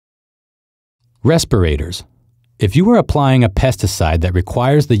Respirators. If you are applying a pesticide that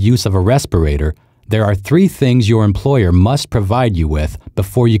requires the use of a respirator, there are 3 things your employer must provide you with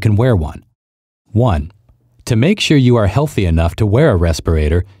before you can wear one. 1. To make sure you are healthy enough to wear a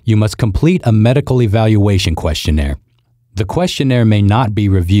respirator, you must complete a medical evaluation questionnaire. The questionnaire may not be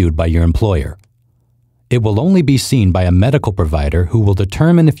reviewed by your employer. It will only be seen by a medical provider who will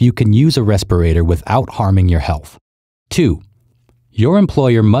determine if you can use a respirator without harming your health. 2. Your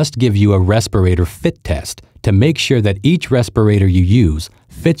employer must give you a respirator fit test to make sure that each respirator you use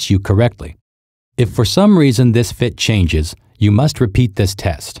fits you correctly. If for some reason this fit changes, you must repeat this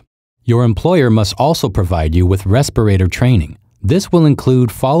test. Your employer must also provide you with respirator training. This will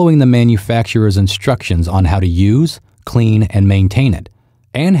include following the manufacturer's instructions on how to use, clean, and maintain it,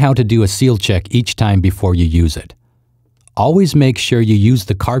 and how to do a seal check each time before you use it. Always make sure you use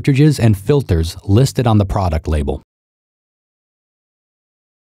the cartridges and filters listed on the product label.